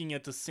are looking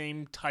at the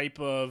same type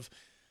of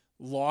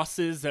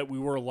losses that we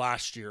were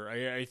last year.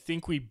 I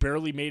think we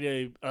barely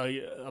made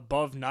a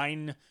above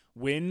 9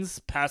 wins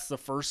past the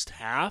first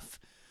half.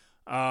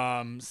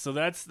 So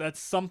that's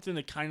something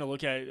to kind of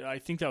look at. I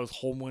think that was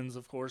home wins,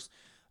 of course.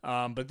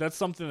 But that's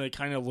something to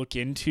kind of look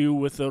into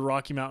with the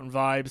Rocky Mountain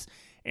Vibes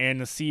and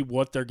to see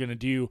what they're going to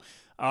do.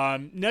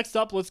 Next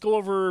up, let's go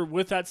over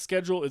with that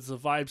schedule. It's the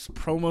Vibes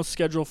promo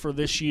schedule for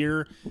this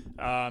year.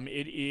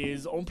 It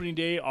is opening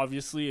day,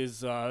 obviously,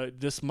 is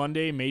this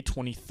Monday, May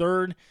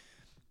 23rd.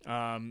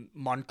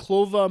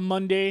 Monclova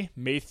Monday,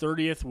 May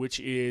 30th, which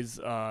is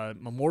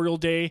Memorial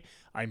Day.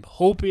 I'm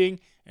hoping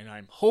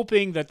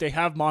that they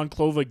have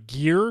Monclova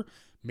gear,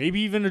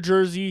 maybe even a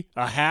jersey,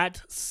 a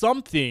hat,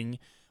 something,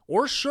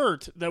 or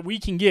shirt that we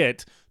can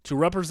get to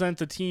represent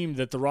the team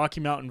that the Rocky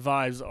Mountain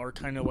Vibes are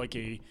kind of like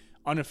a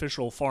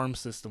unofficial farm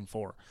system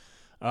for.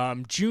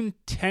 June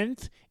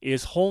 10th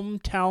is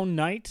Hometown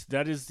Night.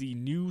 That is the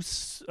new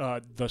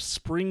the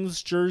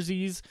Springs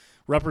jerseys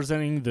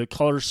representing the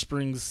Color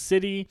Springs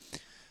City.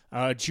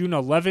 June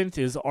 11th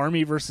is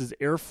Army versus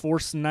Air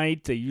Force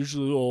Night. They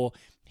usually will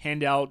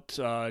hand out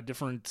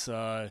different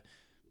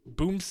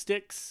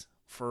boomsticks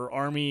for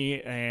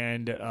Army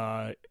and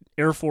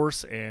Air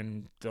Force,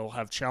 and they'll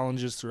have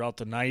challenges throughout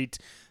the night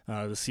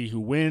to see who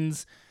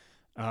wins.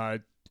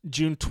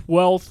 June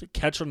 12th,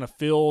 Catch on the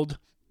Field.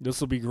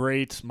 This will be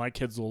great. My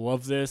kids will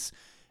love this.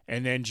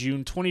 And then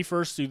June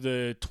 21st through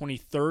the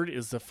 23rd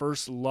is the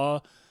first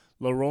La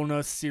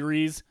Llorona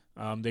series.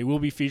 They will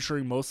be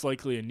featuring most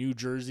likely a new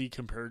jersey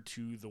compared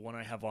to the one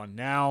I have on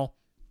now.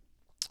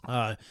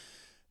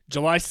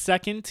 July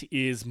 2nd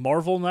is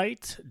Marvel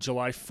Night.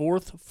 July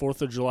 4th,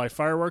 4th of July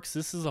fireworks.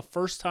 This is the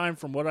first time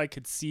from what I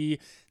could see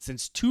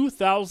since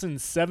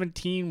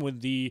 2017 when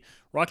the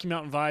Rocky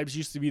Mountain Vibes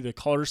used to be the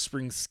Colorado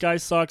Springs Sky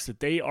Sox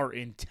that they are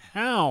in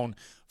town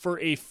for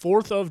a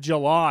 4th of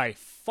July.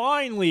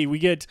 Finally, we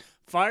get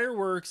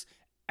fireworks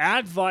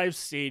at Vibes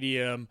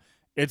Stadium.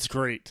 It's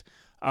great.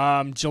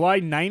 July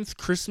 9th,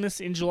 Christmas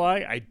in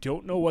July. I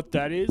don't know what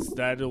that is.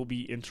 That'll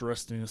be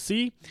interesting to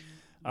see.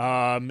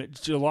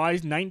 July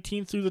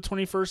 19th through the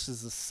 21st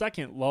is the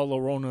second La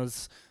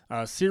Llorona's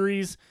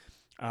series.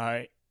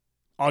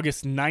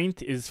 August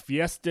 9th is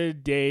Fiesta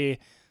de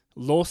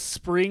Los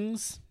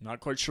Springs. Not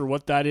quite sure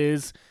what that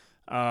is.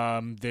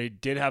 They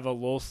did have a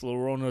Los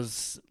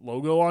Llorona's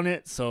logo on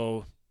it,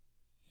 so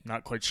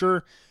not quite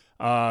sure.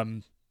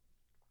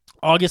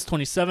 August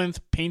 27th,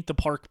 Paint the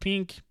Park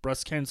Pink,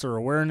 breast cancer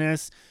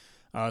awareness.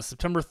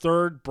 September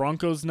 3rd,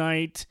 Broncos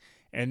Night.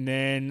 And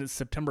then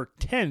September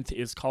 10th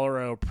is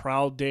Colorado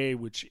Proud Day,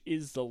 which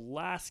is the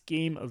last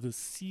game of the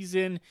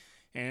season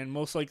and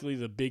most likely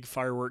the big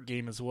firework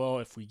game as well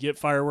if we get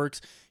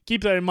fireworks.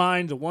 Keep that in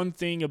mind. The one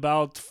thing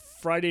about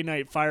Friday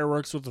night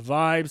fireworks with the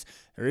Vibes,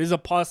 there is a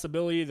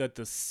possibility that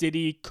the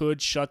city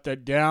could shut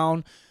that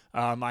down.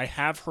 I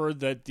have heard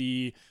that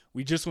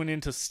we just went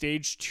into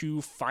stage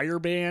 2 fire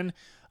ban.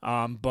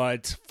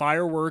 But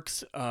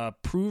fireworks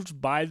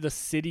approved by the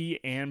city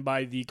and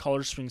by the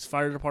Colorado Springs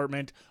Fire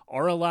Department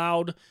are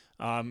allowed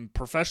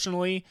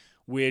professionally,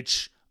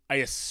 which I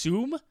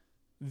assume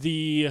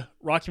the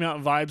Rocky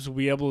Mountain Vibes will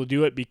be able to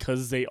do it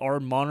because they are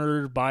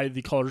monitored by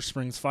the Colorado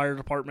Springs Fire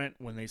Department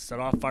when they set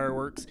off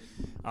fireworks.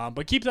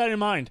 But keep that in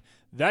mind.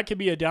 That could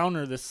be a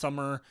downer this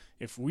summer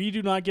if we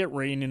do not get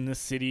rain in this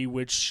city,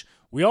 which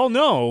we all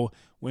know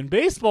when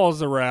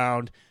baseball's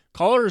around,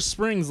 Colorado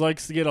Springs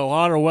likes to get a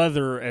lot of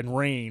weather and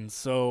rain.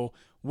 So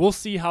we'll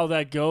see how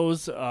that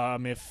goes.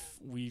 If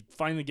we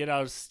finally get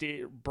out of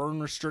state burn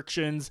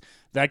restrictions,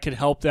 that could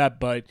help that.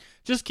 But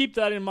just keep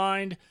that in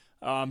mind.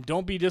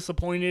 Don't be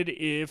disappointed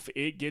if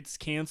it gets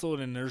canceled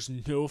and there's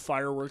no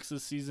fireworks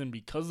this season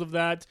because of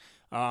that.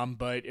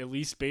 But at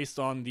least based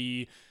on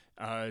the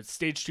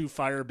Stage 2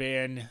 fire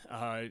ban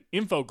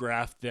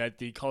infograph that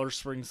the Colorado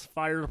Springs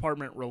Fire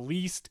Department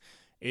released,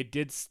 it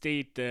did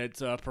state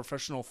that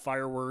professional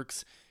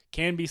fireworks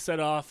can be set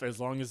off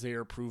as long as they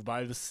are approved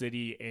by the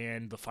city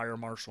and the fire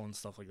marshal and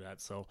stuff like that.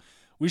 So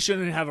we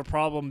shouldn't have a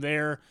problem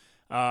there.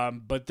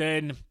 But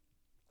then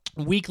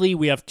weekly,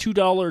 we have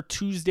 $2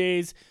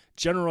 Tuesdays.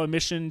 General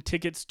admission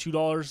tickets,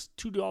 $2.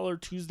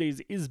 $2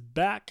 Tuesdays is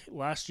back.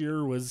 Last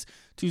year was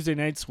Tuesday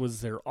nights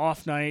was their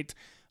off night.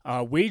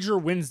 Wager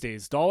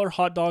Wednesdays, $1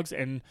 hot dogs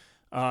and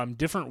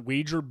different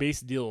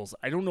wager-based deals.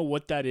 I don't know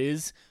what that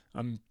is.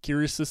 I'm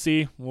curious to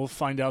see. We'll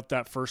find out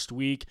that first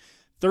week.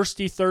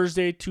 Thirsty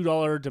Thursday,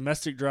 $2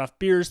 domestic draft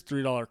beers,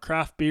 $3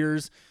 craft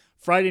beers.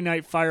 Friday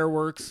night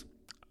fireworks.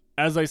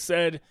 As I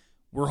said,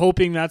 we're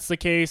hoping that's the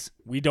case.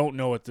 We don't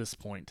know at this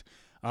point.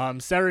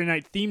 Saturday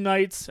night theme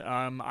nights.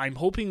 I'm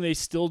hoping they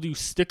still do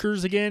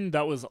stickers again.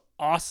 That was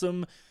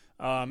awesome.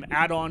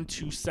 Add on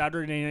to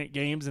Saturday night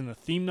games and the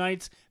theme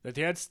nights that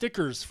they had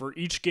stickers for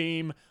each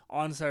game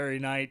on Saturday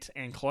night,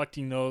 and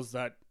collecting those,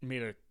 that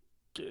made a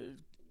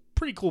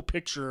pretty cool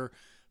picture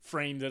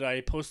frame that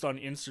I post on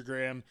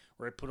Instagram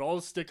where I put all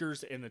the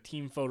stickers and the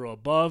team photo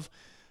above.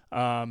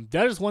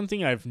 That is one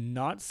thing I've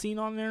not seen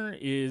on there,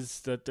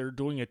 is that they're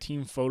doing a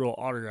team photo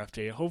autograph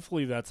day.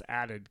 Hopefully that's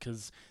added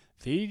because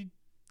they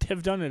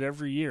have done it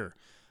every year.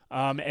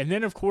 And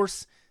then, of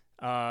course,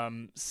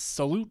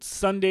 Salute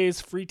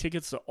Sundays, free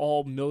tickets to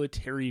all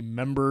military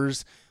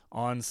members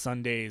on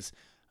Sundays.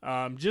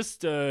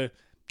 Just to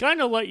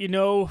kind of let you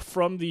know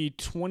from the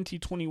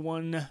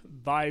 2021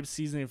 Vibe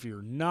season, if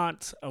you're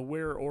not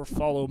aware or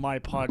follow my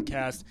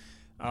podcast,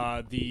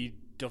 the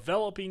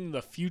Developing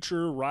the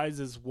Future Rise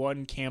as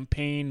One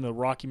campaign, the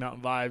Rocky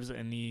Mountain Vibes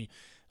and the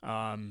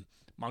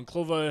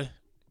Monclova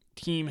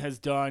team has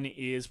done,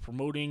 is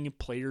promoting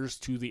players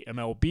to the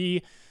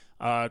MLB.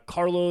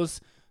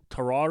 Carlos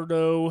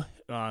Tarado,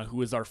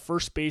 who is our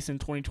first base in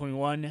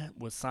 2021,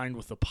 was signed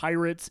with the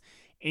Pirates.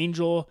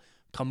 Angel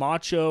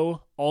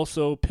Camacho,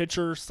 also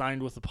pitcher,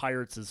 signed with the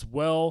Pirates as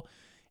well.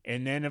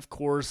 And then, of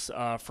course,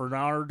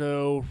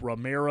 Fernando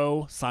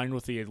Romero signed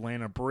with the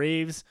Atlanta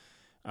Braves.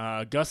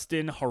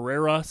 Agustin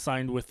Herrera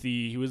signed with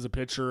he was a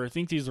pitcher. I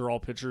think these are all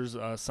pitchers,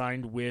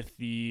 signed with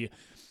the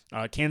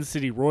Kansas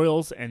City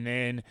Royals. And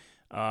then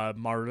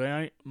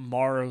Marlano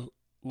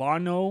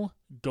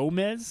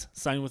Gomez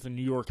signed with the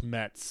New York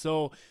Mets.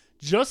 So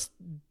just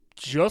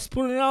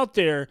putting it out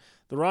there,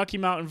 the Rocky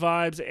Mountain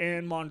Vibes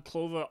and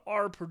Monclova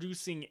are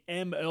producing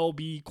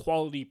MLB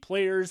quality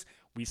players.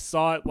 We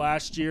saw it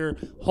last year.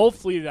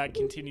 Hopefully that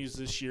continues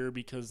this year,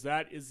 because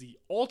that is the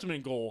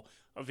ultimate goal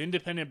of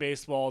independent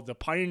baseball, the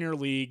Pioneer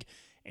League,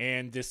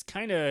 and this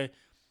kind of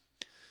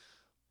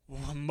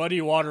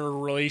muddy water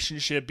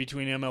relationship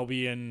between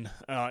MLB and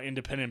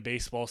independent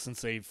baseball,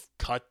 since they've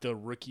cut the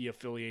rookie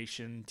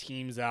affiliation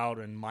teams out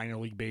and minor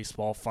league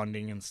baseball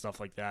funding and stuff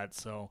like that.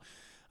 So,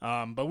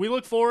 but we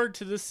look forward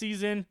to this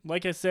season.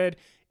 Like I said,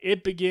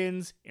 it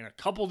begins in a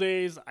couple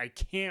days. I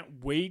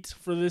can't wait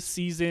for this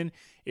season.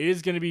 It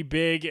is going to be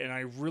big, and I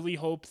really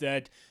hope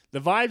that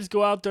the Vibes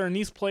go out there and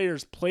these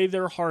players play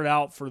their heart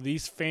out for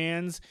these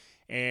fans,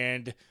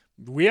 and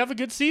we have a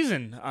good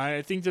season.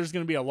 I think there's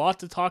going to be a lot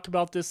to talk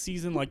about this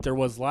season like there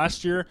was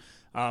last year.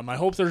 I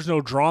hope there's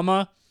no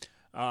drama.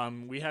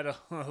 We had a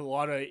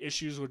lot of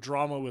issues with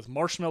drama with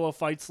marshmallow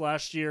fights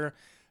last year.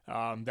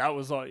 That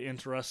was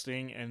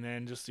interesting. And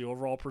then just the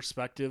overall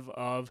perspective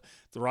of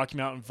the Rocky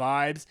Mountain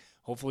Vibes.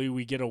 Hopefully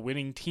we get a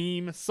winning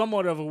team,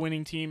 somewhat of a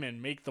winning team,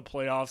 and make the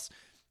playoffs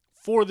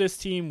for this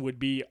team would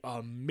be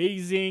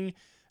amazing.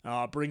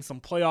 Bring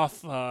some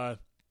playoff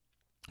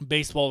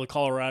baseball to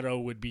Colorado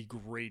would be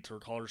great, or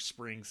Colorado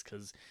Springs,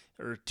 because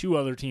there are two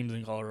other teams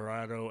in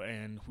Colorado,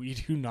 and we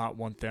do not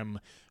want them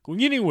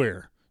going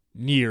anywhere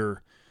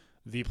near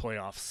the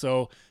playoffs.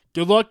 So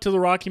good luck to the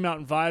Rocky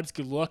Mountain Vibes.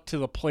 Good luck to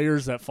the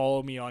players that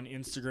follow me on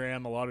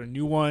Instagram. A lot of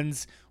new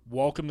ones.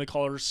 Welcome to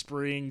Colorado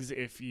Springs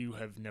if you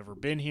have never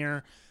been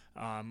here.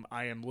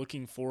 I am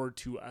looking forward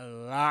to a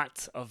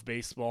lot of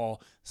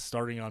baseball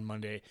starting on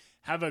Monday.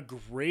 Have a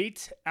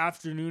great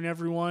afternoon,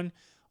 everyone.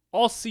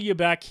 I'll see you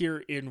back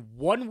here in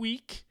 1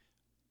 week.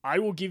 I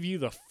will give you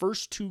the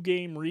first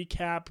 2-game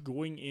recap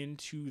going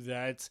into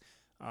that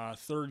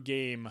third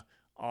game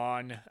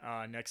on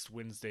next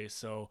Wednesday.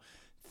 So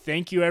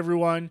Thank you,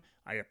 everyone.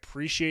 I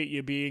appreciate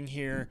you being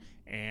here,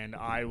 and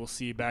I will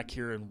see you back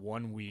here in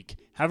 1 week.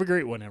 Have a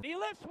great one, everyone. He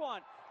lifts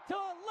one to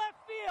left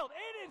field.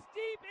 It is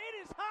deep,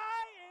 it is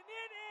high, and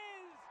it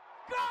is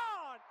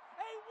gone.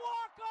 A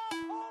walk-off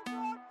home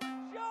run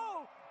for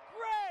Joe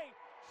Gray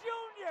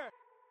Jr.